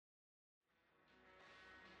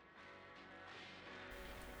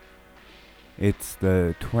It's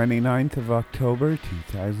the 29th of October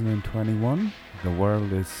 2021. The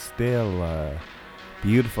world is still a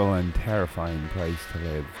beautiful and terrifying place to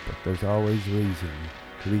live, but there's always reason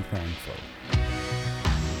to be thankful.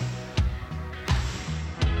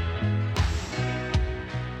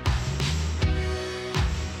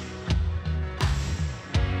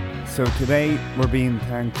 So today we're being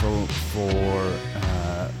thankful for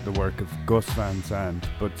the work of Gus Van Sant,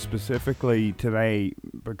 but specifically today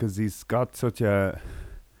because he's got such a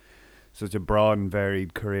broad and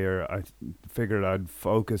varied career. I figured I'd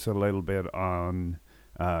focus a little bit on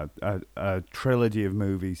a trilogy of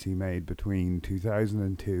movies he made between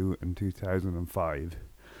 2002 and 2005,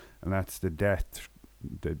 and that's the Death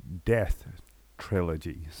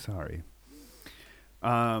trilogy. Sorry.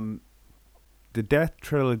 The Death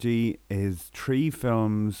trilogy is 3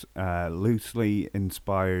 films loosely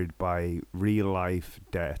inspired by real-life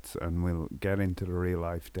deaths, and we'll get into the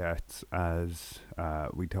real-life deaths as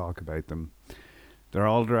we talk about them. They're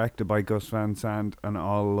all directed by Gus Van Sant and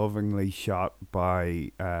all lovingly shot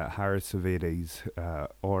by Harris Savides,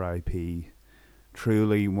 R.I.P.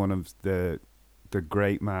 Truly one of the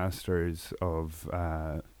great masters of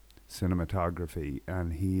cinematography,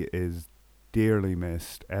 and he is dearly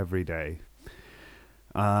missed every day.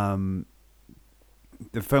 The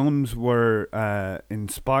films were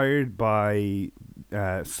inspired by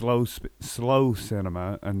slow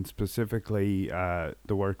cinema, and specifically the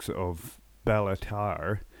works of Béla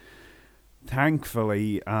Tarr.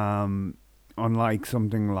 Thankfully, unlike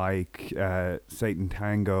something like Satan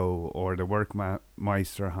Tango or the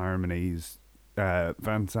Werckmeister Harmonies,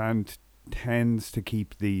 Van Sant tends to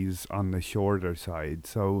keep these on the shorter side.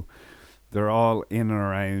 So they're all in and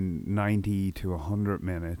around 90 to 100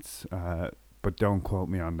 minutes, but don't quote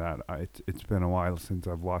me on that. It's been a while since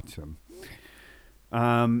I've watched them.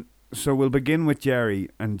 So we'll begin with Gerry,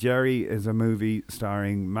 and Gerry is a movie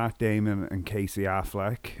starring Matt Damon and Casey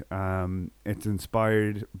Affleck. It's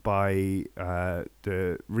inspired by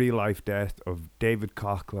the real-life death of David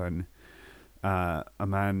Coughlin, a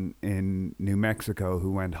man in New Mexico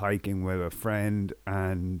who went hiking with a friend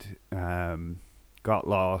and got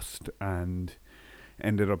lost and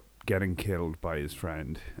ended up getting killed by his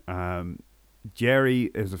friend.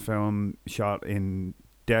 Gerry is a film shot in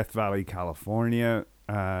Death Valley, California,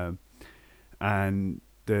 and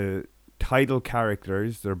the title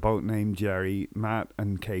characters, they're both named Gerry, Matt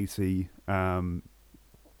and Casey,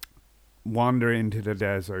 wander into the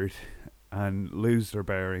desert and lose their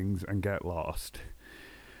bearings and get lost.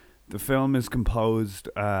 The film is composed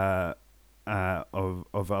of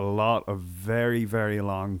a lot of very, very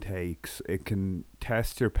long takes. It can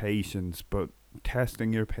test your patience, but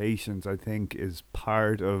testing your patience, I think, is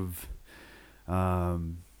part of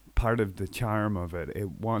the charm of it.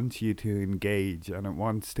 It wants you to engage, and it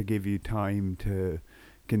wants to give you time to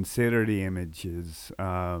consider the images.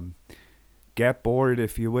 Get bored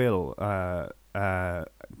if you will.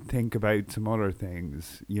 Think about some other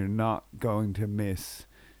things. You're not going to miss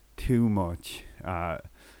too much.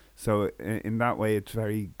 So in that way, it's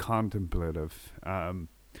very contemplative.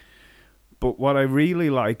 But what I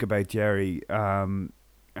really like about Gerry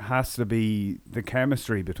has to be the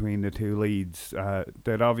chemistry between the two leads.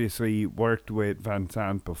 They'd obviously worked with Van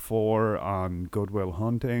Sant before on Good Will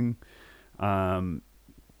Hunting, and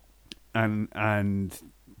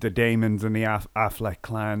the Damons and the Affleck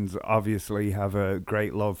clans obviously have a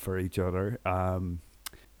great love for each other.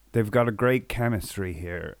 They've got a great chemistry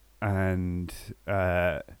here, and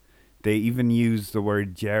they even use the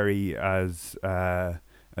word Gerry as a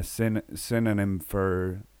synonym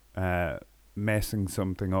for messing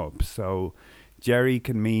something up. So Gerry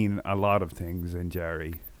can mean a lot of things in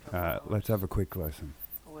Gerry. Let's have a quick listen.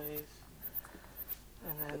 Ways.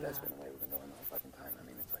 And then, that's been the way we've been going the whole fucking time. I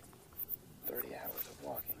mean, it's like 30 hours of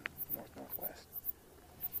walking north-northwest.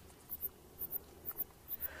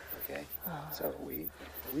 Okay? So we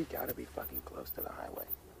gotta be fucking close to the highway.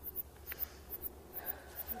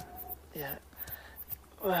 yeah.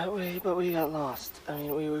 Well, we got lost. I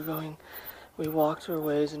mean, we walked our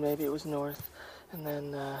ways, and maybe it was north, and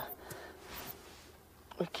then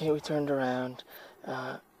we turned around,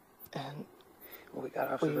 and Well, we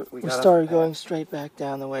got off. we started going straight back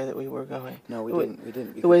down the way that we were going. No, we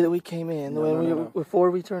didn't. The way that we came in, No.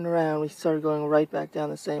 Before we turned around, we started going right back down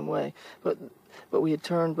the same way. But we had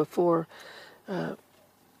turned before. And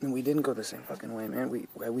we didn't go the same fucking way, man.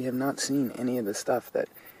 We have not seen any of the stuff that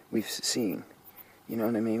we've seen. You know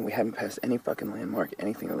what I mean? We haven't passed any fucking landmark,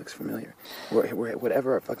 anything that looks familiar.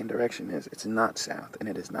 Whatever our fucking direction is, it's not south, and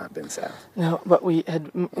it has not been south. No, but we had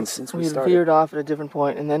veered off at a different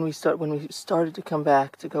point, and then when we started to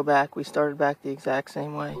go back, we started back the exact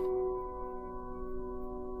same way.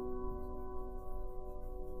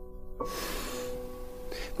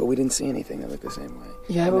 but we didn't see anything that looked the same way.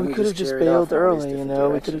 Yeah, And but then we could have just carried off bailed in all these early, you different know.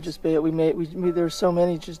 We could have directions. just bailed. There were so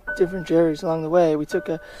many just different Jerrys along the way. We took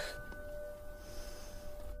a.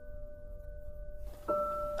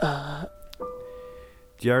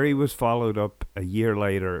 Jerry was followed up a year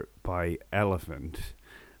later by Elephant.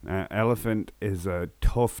 Elephant is a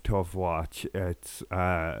tough watch. It's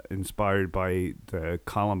inspired by the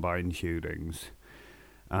Columbine shootings.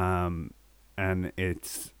 And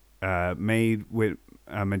it's made with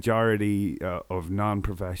a majority of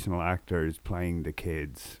non-professional actors playing the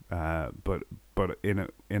kids, but in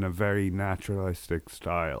a very naturalistic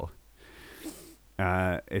style.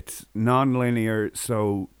 It's non-linear,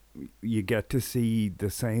 so you get to see the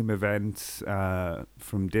same events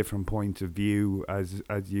from different points of view as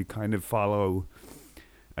you kind of follow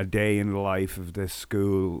a day in the life of this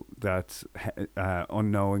school that's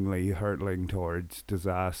unknowingly hurtling towards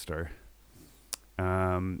disaster.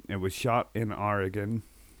 It was shot in Oregon.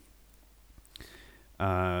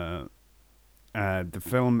 The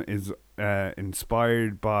film is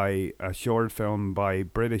inspired by a short film by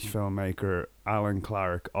British filmmaker Alan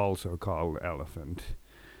Clark, also called Elephant.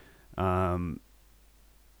 But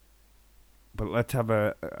let's have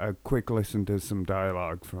a quick listen to some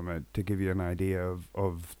dialogue from it to give you an idea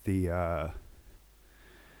of the...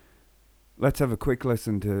 Let's have a quick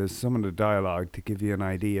listen to some of the dialogue to give you an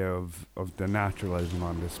idea of the naturalism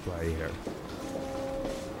on display here.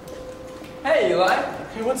 Hey, Eli.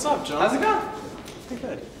 Hey, what's up, John? How's it going? Pretty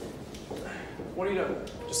good. What are you doing?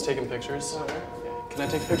 Just taking pictures. Okay. Can I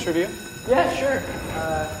take a picture of you? Yeah, sure.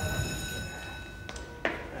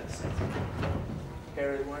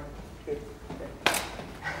 Hair anymore? Good.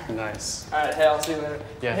 Nice. All right, hey, I'll see you later.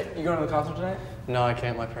 Yeah. Hey, you going to the concert tonight? No, I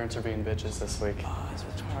can't. My parents are being bitches this week. Oh, that's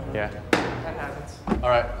retarded. Yeah. That happens. All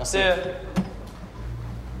right, I'll see you.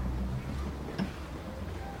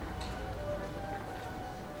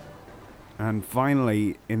 And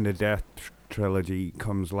finally, in the Death trilogy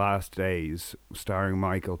comes Last Days, starring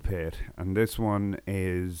Michael Pitt. And this one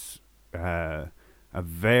is a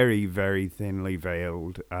very, very thinly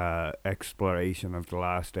veiled exploration of the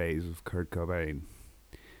last days of Kurt Cobain.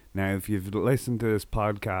 Now, if you've listened to this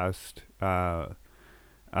podcast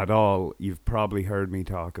at all, you've probably heard me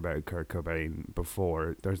talk about Kurt Cobain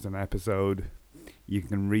before. There's an episode, you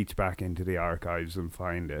can reach back into the archives and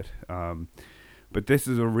find it. But this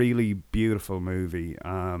is a really beautiful movie,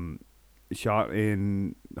 shot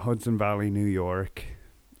in Hudson Valley, New York,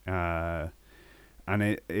 and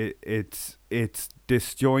it's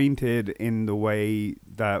disjointed in the way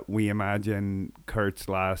that we imagine Kurt's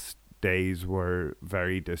last days were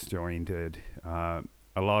very disjointed. A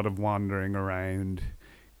lot of wandering around,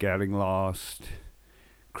 getting lost,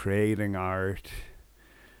 creating art,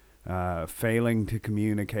 failing to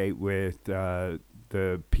communicate with the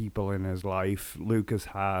people in his life. Lucas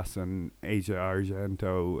Haas and Asia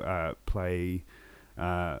Argento play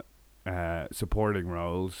supporting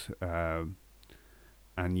roles,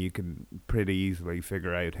 and you can pretty easily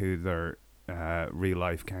figure out who their real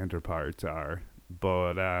life counterparts are.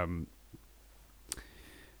 But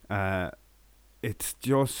it's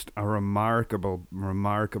just a remarkable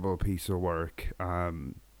piece of work.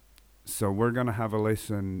 So we're going to have a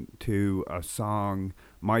listen to a song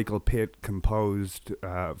Michael Pitt composed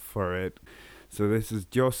for it. So this is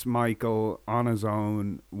just Michael on his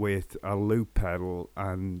own with a loop pedal,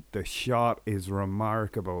 and the shot is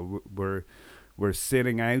remarkable. We're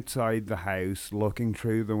sitting outside the house looking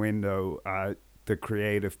through the window at the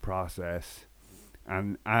creative process.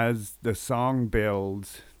 And as the song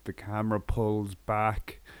builds, the camera pulls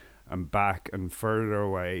back and further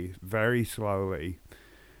away very slowly.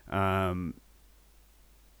 Kind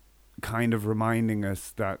of reminding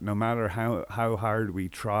us that no matter how hard we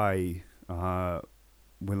try, we'll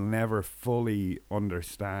never fully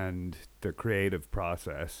understand the creative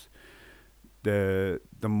process. The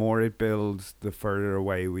more it builds, the further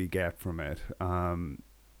away we get from it.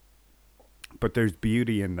 But there's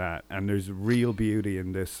beauty in that, and there's real beauty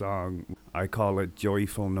in this song. I call it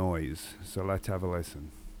Joyful Noise. So let's have a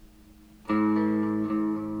listen.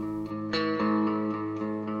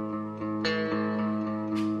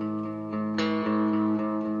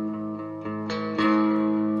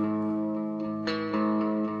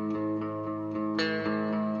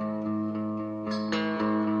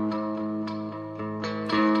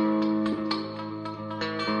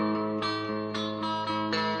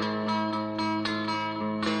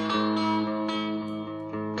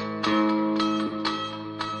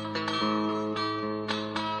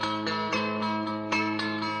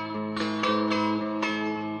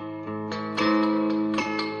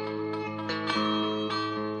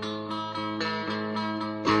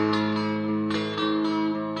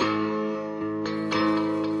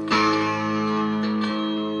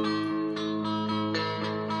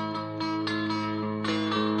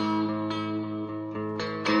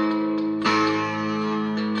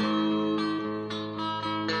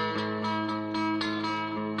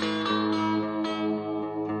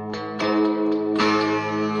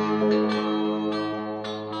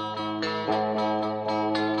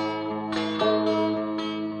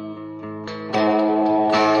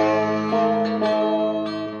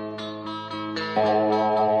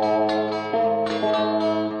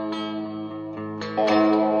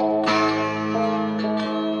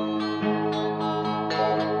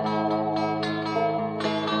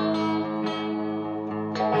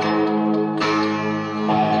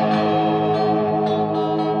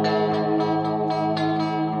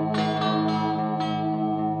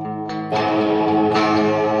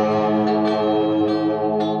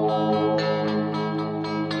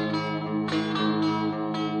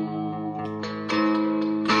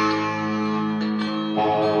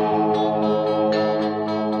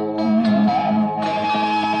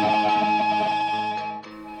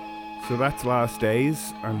 that's Last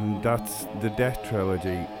Days, and that's the Death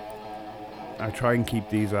Trilogy. I try and keep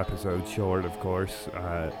these episodes short, of course.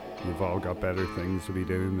 You've all got better things to be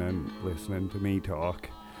doing than listening to me talk.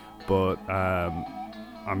 But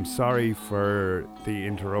I'm sorry for the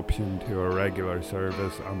interruption to a regular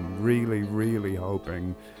service. I'm really, really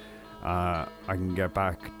hoping I can get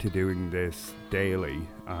back to doing this daily.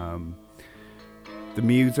 The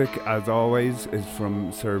music, as always, is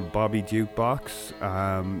from Sir Bobby Jukebox.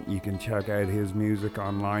 You can check out his music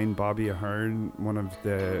online. Bobby Ahern, one of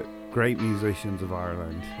the great musicians of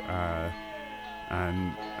Ireland,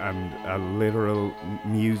 and a literal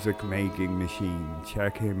music making machine.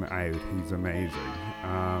 Check him out, he's amazing.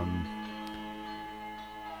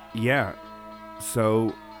 Yeah,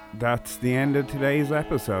 so that's the end of today's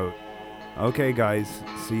episode. Okay guys,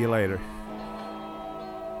 see you later.